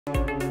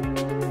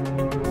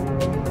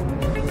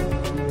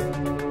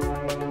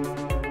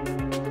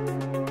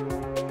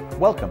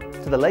Welcome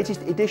to the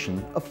latest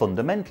edition of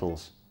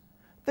Fundamentals.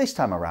 This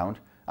time around,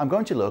 I'm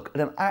going to look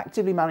at an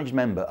actively managed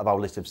member of our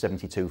list of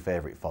 72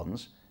 favourite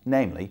funds,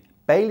 namely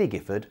Baillie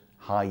Gifford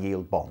High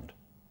Yield Bond.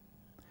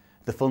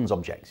 The fund's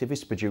objective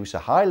is to produce a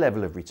high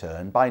level of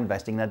return by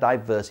investing in a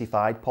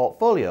diversified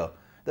portfolio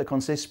that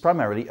consists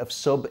primarily of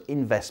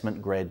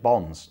sub-investment grade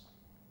bonds.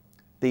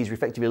 These are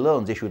effectively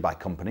loans issued by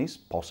companies,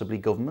 possibly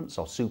governments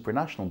or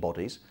supranational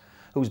bodies,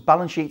 whose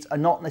balance sheets are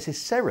not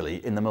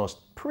necessarily in the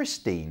most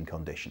pristine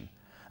condition,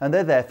 and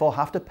they therefore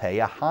have to pay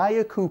a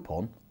higher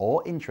coupon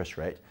or interest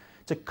rate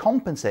to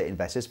compensate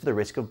investors for the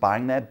risk of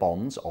buying their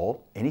bonds or,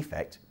 in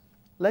effect,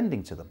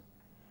 lending to them.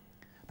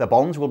 The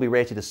bonds will be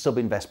rated as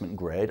sub-investment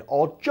grade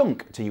or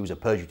junk, to use a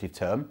purgative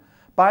term,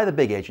 by the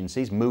big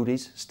agencies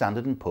Moody's,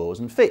 Standard & Poor's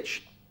and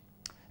Fitch.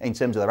 In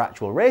terms of their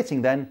actual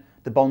rating then,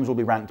 the bonds will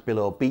be ranked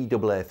below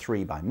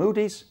Baa3 by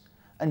Moody's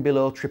and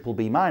below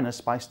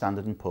BBB- by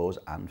Standard & Poor's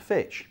and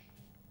Fitch.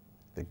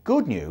 The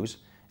good news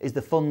is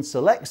the fund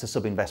selects the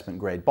sub-investment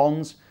grade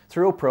bonds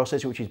through a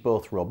process which is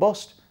both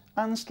robust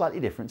and slightly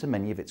different to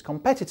many of its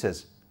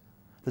competitors.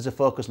 There's a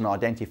focus on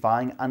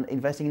identifying and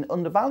investing in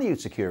undervalued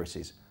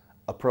securities,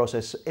 a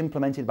process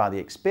implemented by the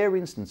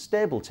experienced and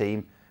stable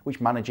team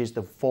which manages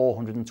the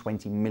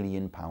 £420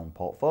 million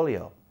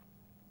portfolio.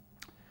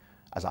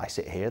 As I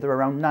sit here, there are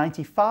around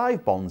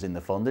 95 bonds in the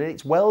fund and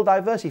it's well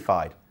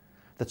diversified.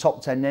 The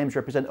top 10 names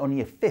represent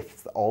only a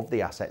fifth of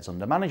the assets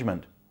under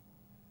management.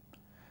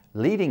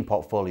 Leading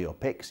portfolio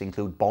picks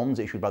include bonds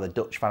issued by the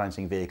Dutch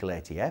financing vehicle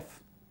ATF,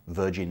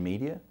 Virgin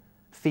Media,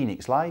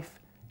 Phoenix Life,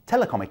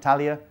 Telecom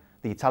Italia,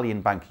 the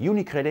Italian bank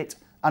Unicredit,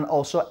 and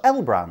also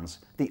L Brands,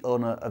 the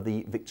owner of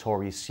the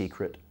Victoria's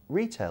Secret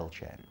retail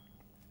chain.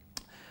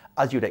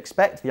 As you'd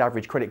expect, the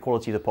average credit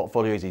quality of the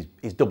portfolio is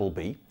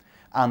BB,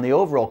 and the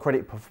overall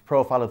credit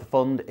profile of the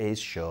fund is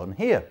shown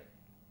here.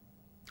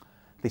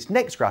 This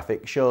next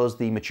graphic shows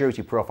the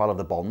maturity profile of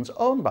the bonds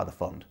owned by the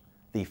fund.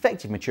 The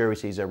effective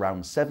maturity is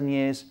around 7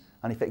 years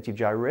and effective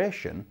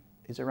duration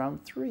is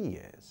around 3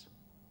 years.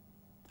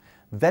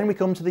 Then we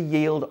come to the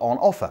yield on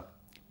offer.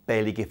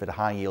 Baillie Gifford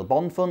High Yield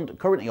Bond Fund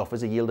currently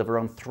offers a yield of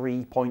around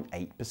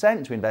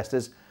 3.8% to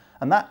investors,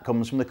 and that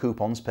comes from the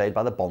coupons paid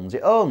by the bonds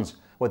it owns,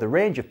 where the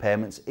range of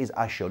payments is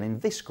as shown in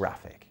this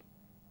graphic.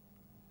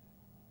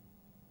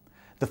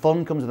 The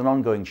fund comes with an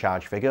ongoing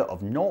charge figure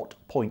of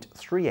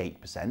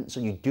 0.38%, so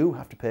you do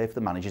have to pay for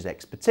the manager's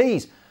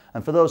expertise.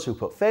 And for those who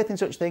put faith in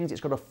such things,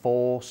 it's got a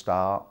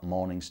 4-star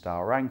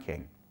Morningstar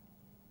ranking.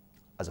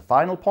 As a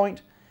final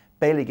point,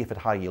 Baillie Gifford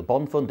High Yield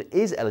Bond Fund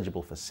is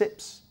eligible for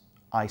SIPs,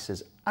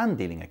 ISAs and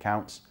dealing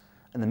accounts,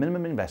 and the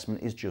minimum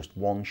investment is just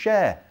 1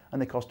 share,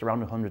 and they cost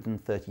around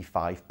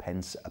 135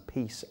 pence a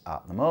piece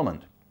at the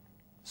moment.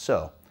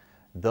 So,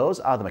 those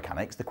are the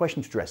mechanics. The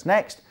question to address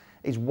next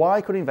is why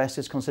could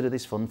investors consider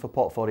this fund for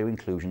portfolio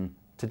inclusion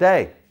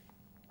today?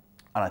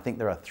 And I think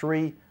there are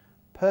 3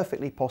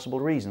 perfectly possible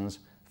reasons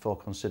for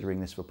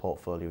considering this for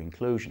portfolio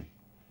inclusion.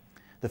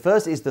 The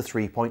first is the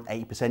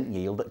 3.8%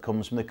 yield that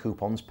comes from the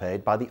coupons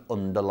paid by the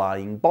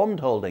underlying bond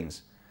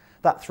holdings.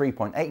 That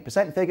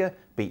 3.8% figure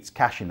beats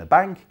cash in the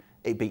bank,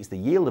 it beats the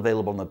yield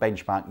available on the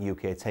benchmark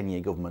UK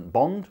 10-year government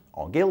bond,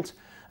 or gilt,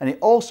 and it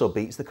also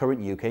beats the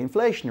current UK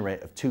inflation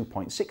rate of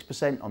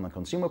 2.6% on the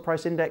consumer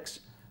price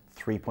index,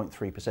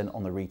 3.3%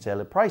 on the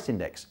retailer price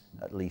index,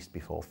 at least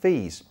before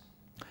fees.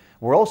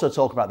 We're also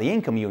talking about the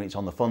income units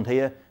on the fund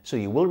here, so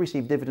you will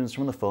receive dividends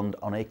from the fund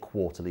on a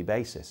quarterly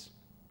basis.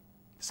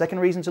 The second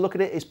reason to look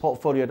at it is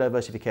portfolio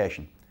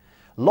diversification.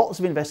 Lots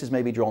of investors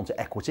may be drawn to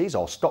equities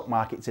or stock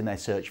markets in their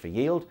search for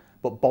yield,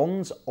 but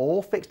bonds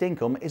or fixed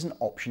income is an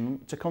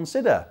option to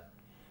consider.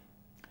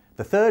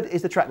 The third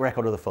is the track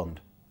record of the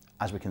fund.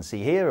 As we can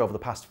see here, over the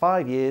past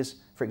 5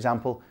 years, for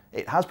example,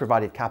 it has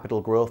provided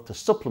capital growth to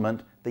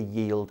supplement the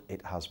yield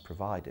it has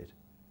provided.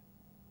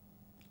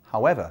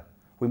 However,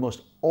 we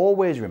must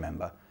always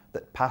remember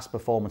that past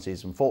performance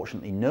is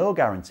unfortunately no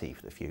guarantee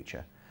for the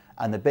future,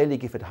 and the Baillie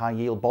Gifford High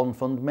Yield Bond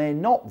Fund may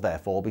not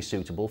therefore be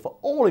suitable for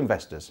all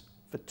investors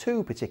for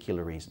 2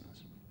 particular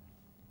reasons.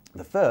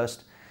 The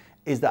first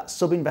is that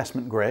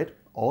sub-investment grade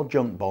or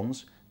junk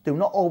bonds do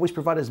not always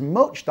provide as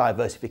much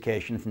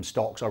diversification from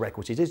stocks or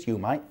equities as you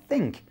might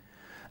think.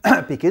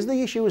 Because the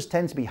issuers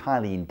tend to be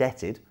highly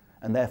indebted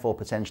and therefore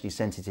potentially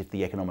sensitive to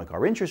the economic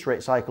or interest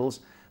rate cycles,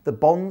 the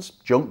bonds,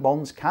 junk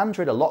bonds, can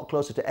trade a lot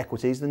closer to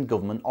equities than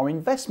government or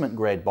investment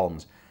grade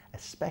bonds,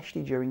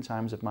 especially during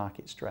times of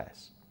market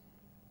stress.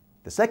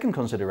 The second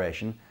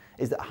consideration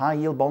is that high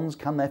yield bonds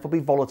can therefore be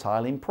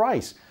volatile in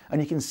price,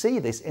 and you can see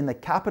this in the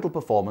capital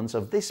performance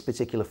of this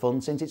particular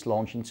fund since its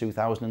launch in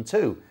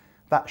 2002.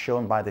 That's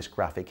shown by this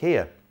graphic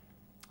here.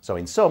 So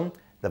in sum,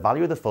 the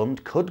value of the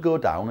fund could go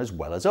down as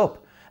well as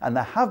up, and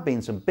there have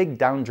been some big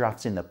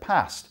downdrafts in the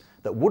past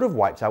that would have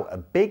wiped out a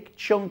big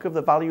chunk of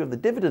the value of the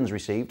dividends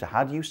received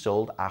had you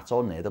sold at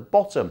or near the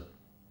bottom.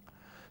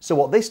 So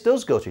what this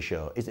does go to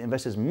show is that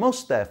investors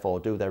must therefore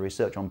do their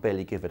research on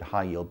Baillie Gifford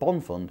High Yield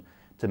Bond Fund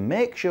to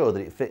make sure that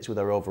it fits with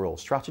their overall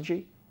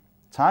strategy,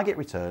 target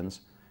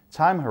returns,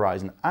 time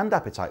horizon and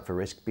appetite for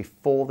risk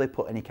before they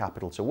put any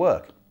capital to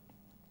work.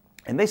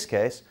 In this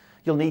case,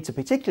 you'll need to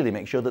particularly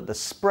make sure that the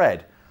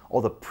spread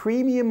or the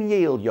premium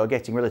yield you're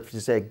getting relative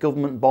to, say,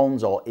 government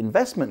bonds or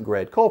investment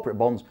grade corporate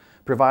bonds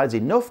provides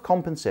enough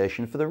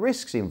compensation for the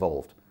risks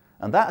involved.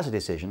 And that is a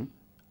decision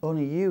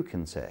only you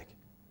can take.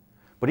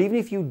 But even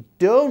if you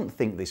don't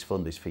think this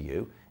fund is for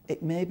you,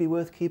 it may be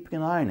worth keeping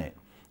an eye on it,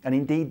 and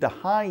indeed the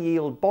high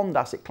yield bond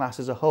asset class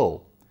as a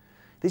whole.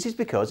 This is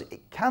because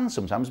it can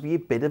sometimes be a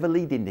bit of a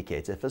lead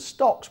indicator for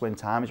stocks when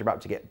times are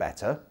about to get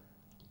better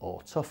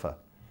or tougher.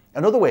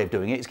 Another way of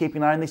doing it is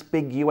keeping an eye on this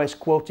big US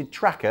quoted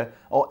tracker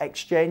or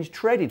exchange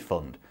traded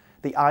fund,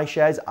 the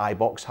iShares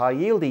iBoxx High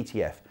Yield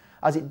ETF,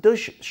 as it does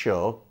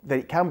show that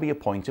it can be a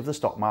point of the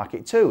stock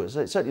market too.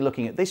 So it's certainly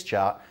looking at this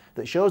chart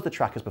that shows the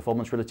tracker's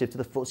performance relative to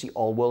the FTSE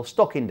All World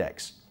Stock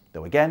Index.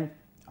 Though again,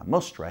 I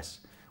must stress,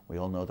 we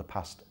all know the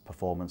past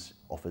performance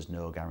offers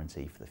no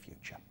guarantee for the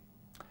future.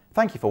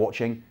 Thank you for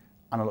watching,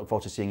 and I look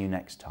forward to seeing you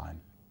next time.